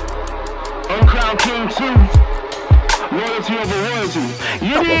Uncrowned King 2. Loyalty over royalty.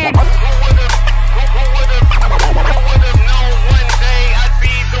 You dig? Who would've known one day I'd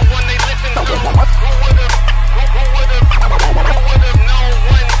be the one they listen to? Who would've known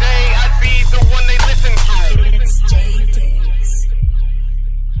one day I'd be the one they listen to? It's JD.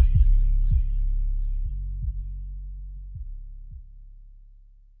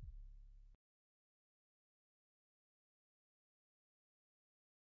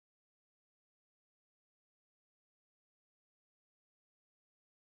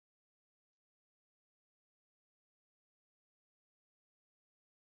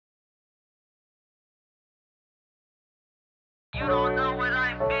 You don't know what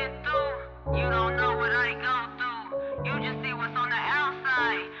I've been through. You don't know what I go through. You just see what's on the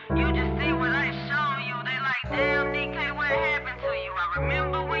outside. You just see what I show you. They like, damn, DK, what happened to you? I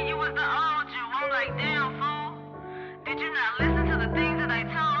remember when you was the old you. I'm like, damn, fool. Did you not listen to the things that I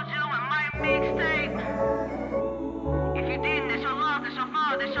told you in my mixtape? If you didn't, that's your loss, that's your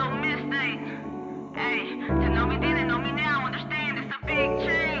fault, that's your mistake. Hey, to know me then and know me now, understand it's a big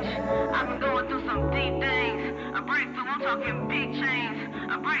change. I've been going through some deep things. A breakthrough, I'm talking big chains.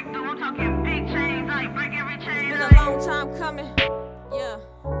 A breakthrough, I'm talking big chains. I break every chain. It's been a long time coming, yeah.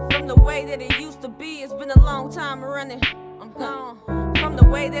 From the way that it used to be, it's been a long time running. I'm gone. From the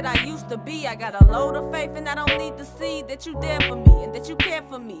way that I used to be, I got a load of faith and I don't need to see that you there for me and that you care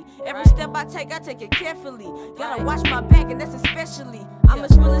for me. Every step I take it carefully. Gotta watch my back and that's especially. I'm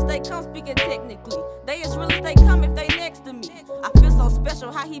as real as they come, speaking technically. They as real as they come if they next to me. I feel so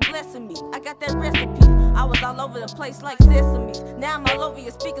special how he blessing me. I got that recipe. I was all over the place like sesames. Now I'm all over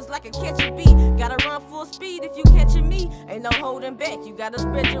your speakers like a catchy beat. Gotta run full speed if you catching me. Ain't no holding back, you gotta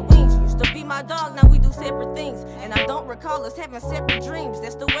spread your wings. You used to be my dog, now we do separate things. And I don't recall us having separate dreams.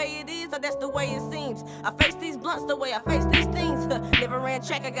 That's the way it is, or that's the way it seems. I face these blunts the way I face these things. Never ran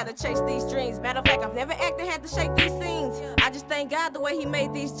track, I gotta chase these dreams. Matter of fact, I've never acted, had to shake these scenes. I just thank God the way he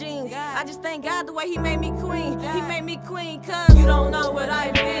made these jeans. I just thank God the way he made me queen. He made me queen cause you don't know what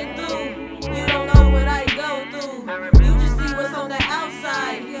I've been through. You don't know what I go through. You just see what's on the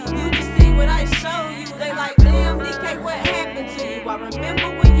outside. You just see what I show you. They like, damn, DK, what happened to you? I remember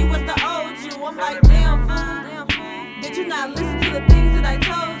when you was the old you. I'm like, damn, fool. Did you not listen to the things that I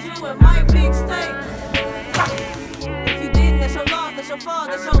told you in my mixtape? If you didn't, that's your loss, that's your fault,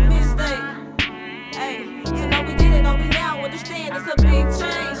 that's your mistake. Hey, to know we did it, know me now, understand it's a big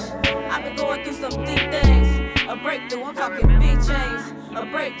change. I've been going through some deep things. A breakthrough, I'm talking big chains. A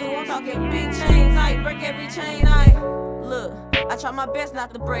breakthrough, I'm talking big chains. I break every chain, look, I try my best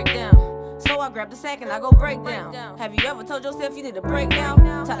not to break down. So I grab the sack and I go break down. Have you ever told yourself you need to break down?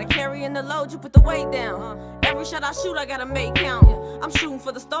 Tired of carrying the load, you put the weight down. Every shot I shoot, I gotta make count. I'm shooting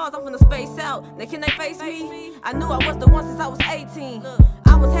for the stars, I'm finna space out. Now can they face me? I knew I was the one since I was 18.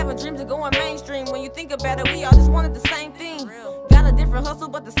 I was having dreams of going mainstream. When you think about it, we all just wanted the same thing. Got a different hustle,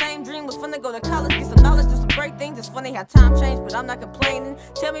 but the same dream was finna go to college, get some knowledge, do some great things. It's funny how time changed, but I'm not complaining.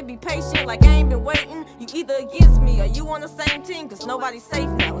 Tell me be patient like I ain't been waiting. You either against me or you on the same team, cause nobody's safe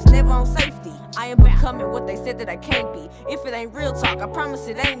now. It's never on safety. I am becoming what they said that I can't be. If it ain't real talk, I promise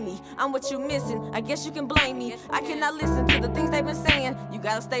it ain't me. I'm what you missing, I guess you can blame me. I cannot listen to the things they've been saying. You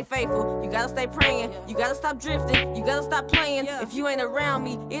gotta stay faithful, you gotta stay praying. You gotta stop drifting, you gotta stop playing. If you ain't around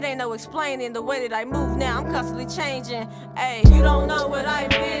me, it ain't no explaining the way that I move now. I'm constantly changing. Ayy, you don't know what I've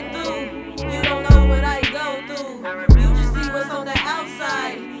been through. You don't know what I go through. You just see what's on the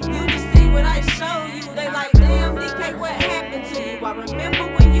outside. You just see what I show you. They like, damn, DK, what happened to you? I remember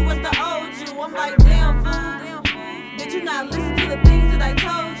when you was the old you. I'm like, damn, fool. Did you not listen to the things that I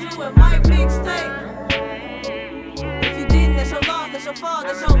told you in my mixtape? If you didn't, that's your loss, that's your fault,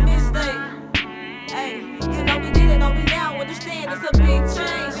 that's your mistake. Hey, to know we did it, know me now, understand it's a big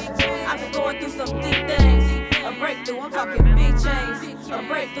change. I've been going through some deep things. A breakthrough, I'm talking big chains. A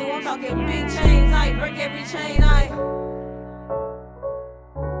breakthrough, I'm talking big chains. I break every chain, I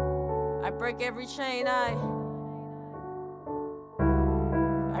break every chain, I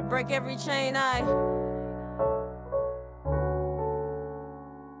break every chain, I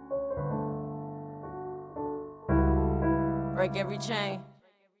break every chain.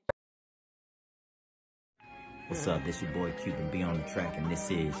 What's up? This your boy Cuban B on the track, and this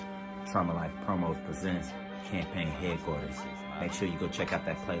is TraumaLifePromo presents Campaign Headquarters. Make sure you go check out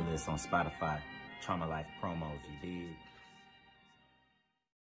that playlist on Spotify, TraumaLifePromo, you dig?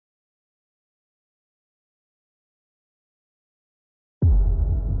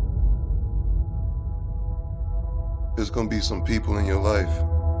 There's gonna be some people in your life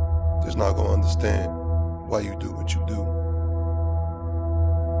that's not gonna understand why you do what you do.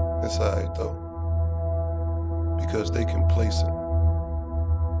 It's alright though, because they complacent.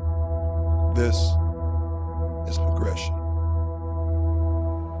 This is progression.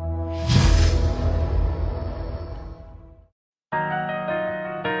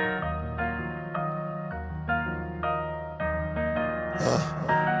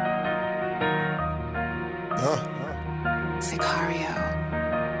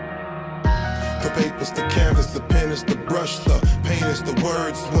 The paper's the canvas, the pen is the brush, the paint is the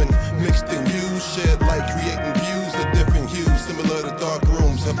words. When mixed and used, shared like creating views of different hues, similar to dark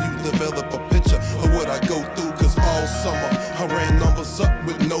rooms. Help you develop a picture of what I go through, cause all summer I ran numbers up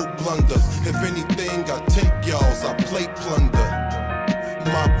with no blunders. If anything, I take y'all's, I plate plunder.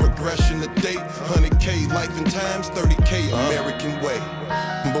 My progression to date, 100K life and times, 30K American way.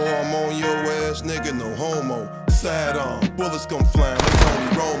 Boy, I'm on your ass, nigga, no homo. Side on, bullets gon' fly, like Tony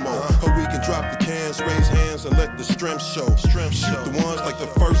Romo. Or we can drop the cans, raise hands, and let the strength show. Shoot the ones like the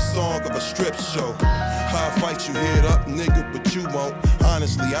first song of a strip show. How I fight you head up, nigga, but you won't.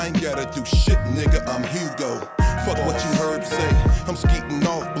 Honestly, I ain't gotta do shit, nigga, I'm Hugo. Fuck what you heard say, I'm skeeting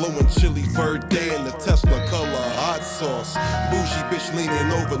off, blowing chili Verde in the Tesla color hot sauce. Bougie bitch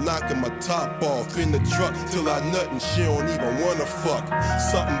leaning over, knocking my top off in the truck till I nut and she don't even wanna fuck.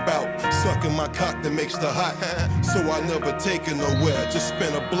 Something about sucking my cock that makes the hot, so I never take her nowhere, just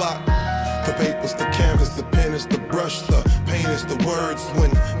spin a block. The paper's the canvas, the pen is the brush, the paint is the words.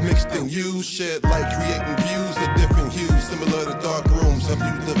 When mixed and used, shared like creating views of different hues, similar to dark rooms. Help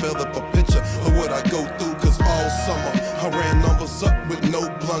you develop a picture of what I go through, cause all summer I ran numbers up with no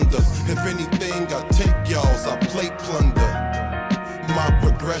blunders. If anything, I take y'all's, I plate plunder. My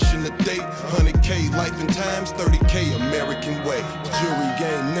progression to date, 100K life and times, 30K American way. Jury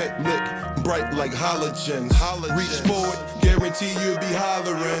game net lick, bright like halogens. Reach forward, guarantee you'll be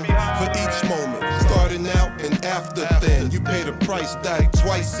hollering for each moment. Starting out and after then, you pay the price tag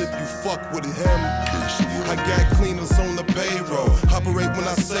twice if you fuck with him. I got cleaners on the payroll, operate when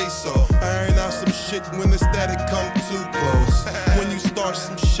I say so. Iron out some shit when the static come too close. When you start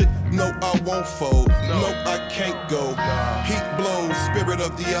some shit, no I won't fold, no I can't go. Heat blows, spirit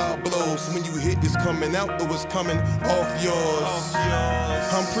of the owl blows. When you hit, it's coming out or it's coming off yours.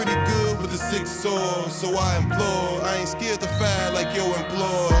 I'm pretty good with the 6 swords, so I implore, I ain't scared to fire like your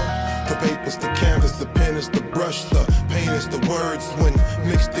employer. The paper's the canvas, the pen is the brush, the paint is the words. When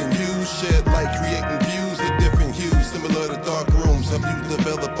mixed and used, shared like creating views of different hues, similar to dark rooms. Help you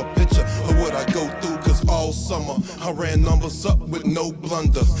develop a picture of what I go through, cause all summer I ran numbers up with no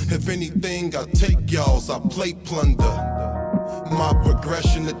blunder. If anything, I take y'all's, I plate plunder. My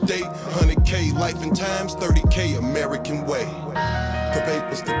progression to date, 100K life and times, 30K American way. The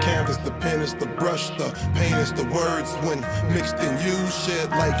paper's the canvas, the pen is the brush, the paint is the words. When mixed and used, shared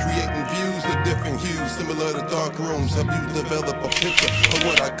like creating views of different hues, similar to dark rooms. Help you develop a picture of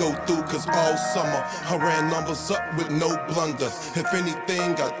what I go through, cause all summer I ran numbers up with no blunder. If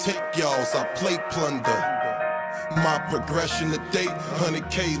anything, I take y'all's, I plate plunder. My progression to date,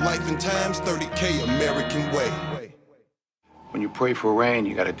 100K life and times, 30K American way. When you pray for rain,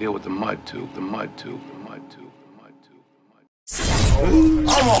 you gotta deal with the mud too. The mud too. The mud too. The mud too. The mud too.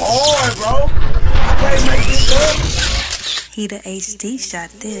 I'm a hard, bro. I can't make this up. He the HD shot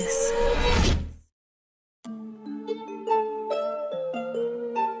this.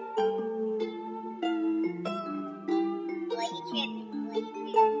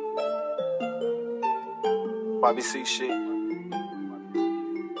 YBC shit.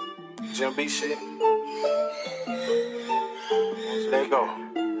 Jim B shit. There you go.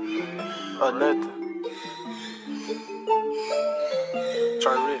 Nothing.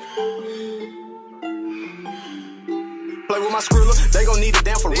 Try rich. Play with my skrilla, they gon' need it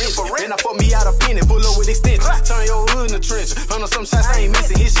down for rent. Then I fuck me out a penny, pull up with extensions. Turn your hood in the trench. 100 some shots, I ain't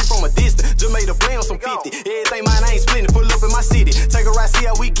missing. Hit shit from a distance. Just made a play on some 50. Everything mine, I ain't splitting. Pull up in my city. Take a ride, see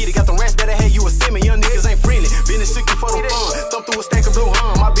how we get it. Got them rats better have you a semi. Young niggas ain't friendly. Been sticking for the fun. Thumb through a stack of blue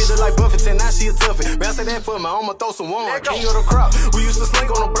hum. My bitch look like Buffett, and now she a toughie. Bounce that for me, I'ma throw some one. King of the crop. We used to slink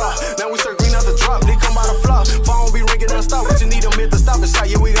on the block. Now we serve green out the drop. They come by the flop. Phone be ringing non-stop. What you need them at the stop and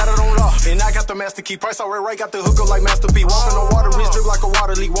shot. Yeah, we got it on lock. And I got the master key. Price already right. Got the hook up like Master P. Walking on water. Drip like a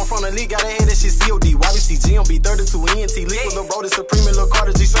water leak. One from the league, got a head that shit COD. YBC, GMB, 32 ENT. Liquid, the road is supreme, and look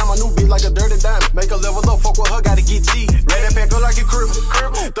Carter G. Sign my new bitch like a dirty diamond. Make a level up, fuck with her, gotta get G. Red that pack up like a crib.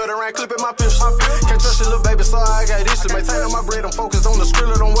 30 round clip in my pistol. Can't trust your little baby, so I got issues. Maintain on my bread, I'm focused on the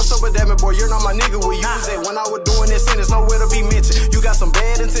skrilla. Don't what's up with that, man, boy, you're not my nigga. We use it when I was doing this, and there's nowhere to be mentioned. You got some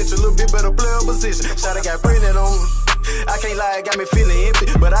bad intention, a little bit better player position. Shawty got printed on me. I can't lie, it got me feeling empty.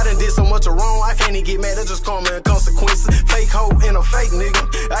 But I done did so much wrong, I can't even get mad. That's just karma and consequences. Fake hoe and a fake nigga.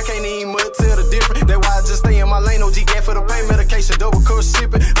 I can't even much tell the difference. That's why I just stay in my lane. OG gas for the pain medication, double course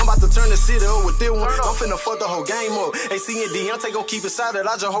shipping. I'm about to turn the city up with this one. I'm finna fuck the whole game up. AC and Deontay gon' keep it solid.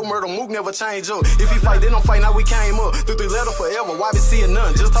 I just hope murder Mook never change up. If he fight, then I'm fight. Now we came up. 3 letter forever. YBC and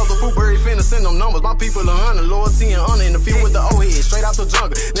none. Just talk to Blueberry finna send them numbers. My people are hunting, loyalty and honor in the field with the old head. Straight out the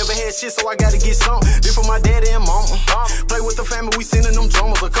jungle. Never had shit, so I gotta get some. This for my daddy and mama. Play with the family, we sending them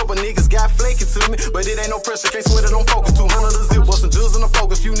drummers. A couple niggas got flaky to me, but it ain't no pressure, can't sweat it on focus. 200 the zip, bustin' jewels in the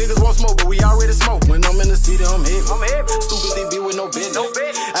focus. Few niggas won't smoke, but we already smoke. When I'm in the city, I'm heavy. Stupid they be with no business.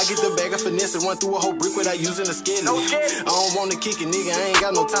 I get the bag of finesse and run through a whole brick without using a skillet. I don't wanna kick it, nigga, I ain't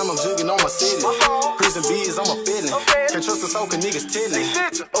got no time, I'm jugging on my city. Prison bees, I'm a feeling. Can't trust a soul, cause niggas tellin'.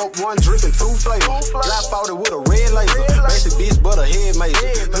 Up one drippin', 2 flavor. Fly fought with a red laser. Basic bitch, but a head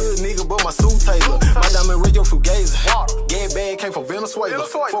major. Hood nigga, but my suit tailor. My diamond radio fugazer. Gas bag came from Venezuela.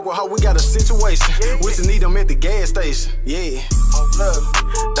 Fuck with how we got a situation. We just need them at the gas station. Yeah.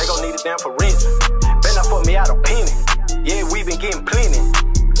 They gon' need it down for rent. Bet not fuck me out a penny. Yeah, we been getting plenty.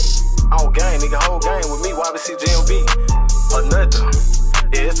 On game, nigga, whole game with me. YBC GMB or nothing.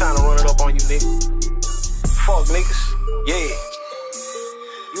 Yeah, it's time to run it up on you, nigga. Fuck niggas. Yeah.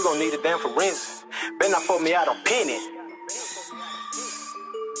 You gon' need it down for rent. Bet not fuck me out a penny.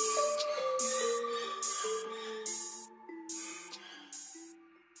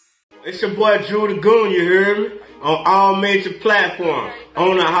 It's your boy Drew the Goon, you heard me? On all major platforms.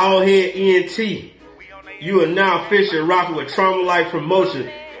 On the Hallhead ENT. You are now officially rocking with Trauma Life Promotion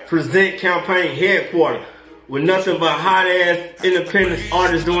present campaign headquarters. With nothing but hot ass independent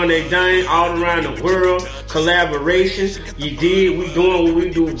artists doing their thing all around the world. Collaborations. You did, we doing what we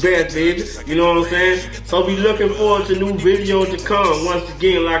do best, baby. You know what I'm saying? So be looking forward to new videos to come. Once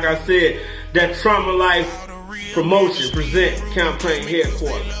again, like I said, that Trauma Life Promotion present campaign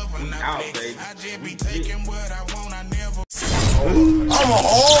headquarters. We out, baby. I'm a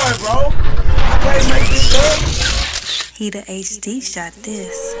hard, bro. I can't make this up. He the HD shot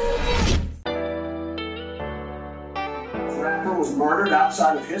this. The rapper was murdered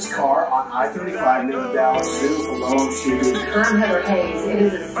outside of his car on I-35 near the Dallas Zoo for lone shooting. I'm Heather Hayes. It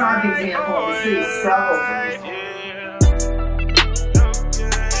is a stark example of the city's struggle.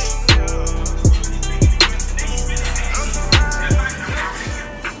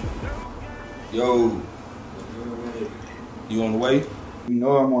 Yo, you on the way? You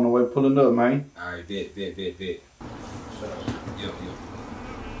know I'm on the way, pulling up, man. Alright, bet. Yo.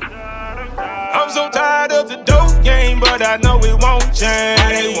 I'm so tired of the dope game, but I know it won't change.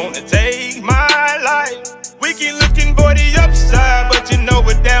 They wanna take my life. We keep looking for the upside, but you know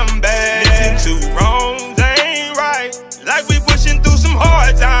we're damn bad. Listen to wrongs ain't right. Like we pushing through some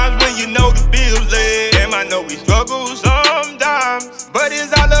hard times when you know the bills late. Damn, I know we struggle sometimes, but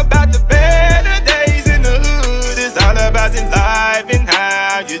it's all about the better days in the hood. It's all about the life and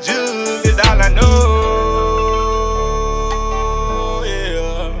how you jug. It's all I know. Yeah.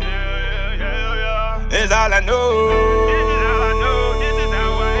 It's all I know. This is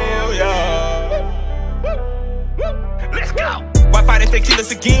how I am. Yeah. they kill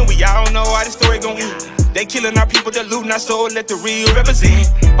us again, we all know how the story gon' end. They killing our people, they looting our soul, let the real represent.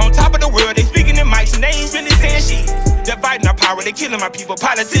 On top of the world, they speaking in mics and they ain't really saying shit. They're fighting our power, they killing my people,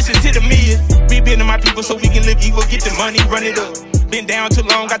 politicians to the millions. We bending my people so we can live evil, get the money, run it up. Been down too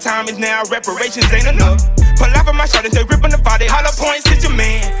long, our time is now, reparations ain't enough. Pull off of my shoulders, they ripping the fire, they holler points, hit your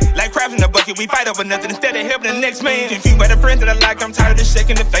man. Like crabs in a bucket, we fight over nothing instead of helping the next man. Confused by the friends that I like, I'm tired of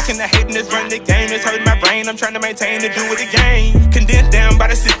shaking, the faking, the hating, that's running the game. It's hurting my brain, I'm trying to maintain the do it again. Condensed down by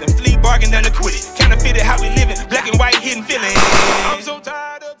the system, flea bargain done to quit it. Counterfeited how we living, black and white hidden feeling. I'm so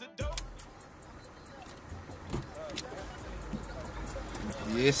tired of the dope.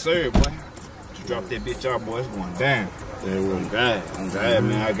 Yes, sir, boy. You drop that bitch off, boy. It's going down. Yeah, well, God,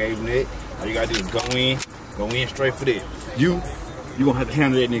 man. I gave him that. All you gotta do is go in straight for that. You gonna have to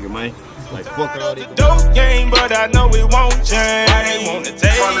handle that nigga, man. Like, fuck all that. Dope game, but I know it won't change. Why they wanna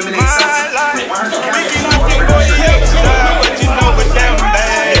take my life? We can looking for the upside, but you know it's damn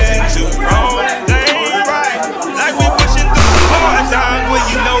bad. Too wrong, they ain't right. Like we pushing through the hard times when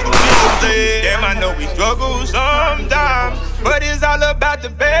you know the middle there. Damn, I know we struggle sometimes, but it's all about the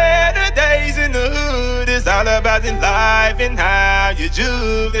better days in the hood. It's all about the life and how you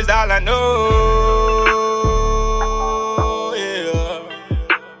jug. It's all I know.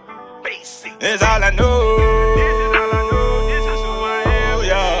 That's all I know. This is all I know. This is who I am.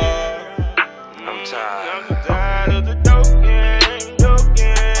 Yeah. I'm tired. I'm tired of the dope game,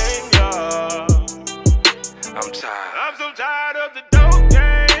 yeah. I'm tired. I'm so tired of the dope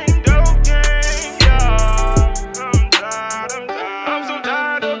game, yeah. I'm tired. I'm so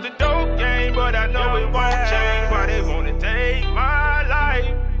tired of the dope game, but I know it won't change. Why they wanna take my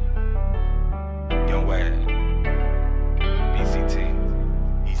life? Young Wag, BCT.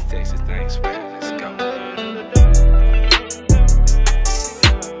 Texas things, man. Let's go.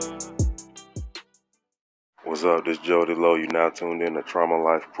 What's up? This Jody Low. You now tuned in to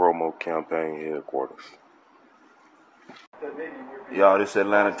TraumaLifePromo campaign headquarters. Y'all, this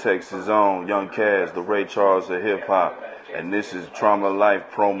Atlanta, Texas own Young Kaz, the Ray Charles of hip hop, and this is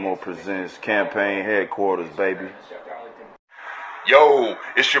TraumaLifePromo presents campaign headquarters, baby. Yo,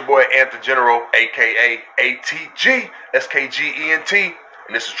 it's your boy Anthony General, aka ATG, SKGENT.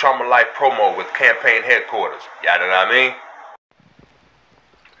 And this is TraumaLifePromo with campaign headquarters. Y'all know what I mean?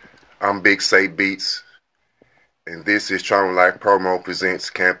 I'm Big Say Beats, and this is TraumaLifePromo presents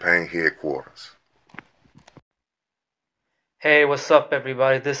campaign headquarters. Hey, what's up,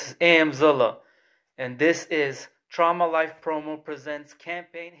 everybody? This is AM Zilla, and this is TraumaLifePromo presents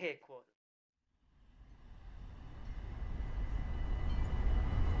campaign headquarters.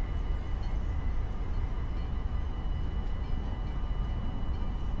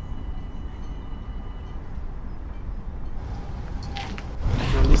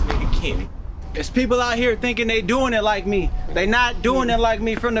 There's people out here thinking they doing it like me. They not doing it like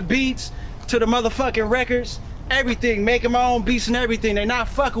me, from the beats to the motherfucking records, everything, making my own beats and everything. They not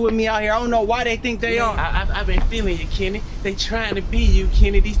fucking with me out here. I don't know why they think they are. I've been feeling you, Kenny. They trying to be you,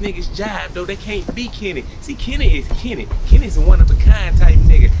 Kenny. These niggas jive, though. They can't be Kenny. See, Kenny is Kenny. Kenny's a one-of-a-kind type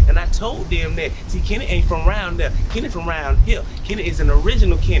nigga. And I told them that. See, Kenny ain't from around there. Kenny from around here. Kenny is an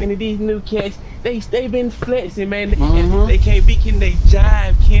original Kenny. And these new cats, they been flexing, man. And they can't be Kenny. They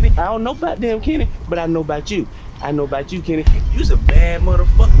jive, Kenny. I don't know about them, Kenny, but I know about you. I know about you, Kenny. You's a bad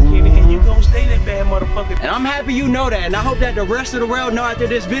motherfucker, Kenny, and you gonna stay that bad motherfucker. And I'm happy you know that, and I hope that the rest of the world know after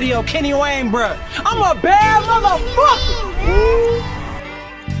this video, Kenny Wayne, bruh, I'm a bad motherfucker.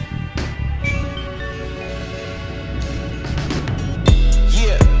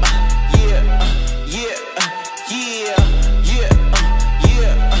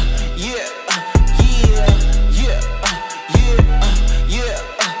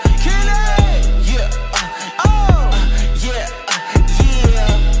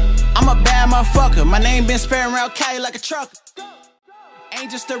 My name been sparing around Cali like a trucker.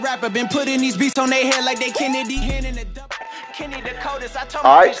 Ain't just a rapper, been putting these beats on their head like they Kennedy.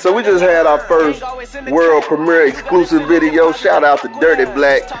 Alright, so we just had our first world premiere exclusive video. Shout out to Dirty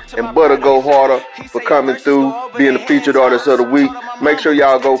Blac and ButtaGoHarder for coming through, being the featured artist of the week. Make sure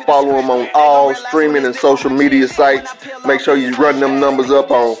y'all go follow them on all streaming and social media sites. Make sure you run them numbers up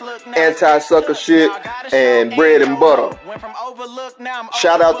on Anti-Sucker Shit and Bread and Butter.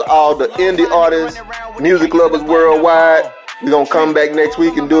 Shout out to all the indie artists, music lovers worldwide. We're going to come back next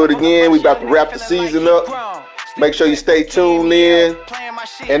week and do it again. We about to wrap the season up. Make sure you stay tuned in.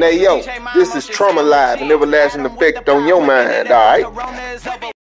 And hey, yo, this is Trauma Live, an everlasting effect on your mind, alright?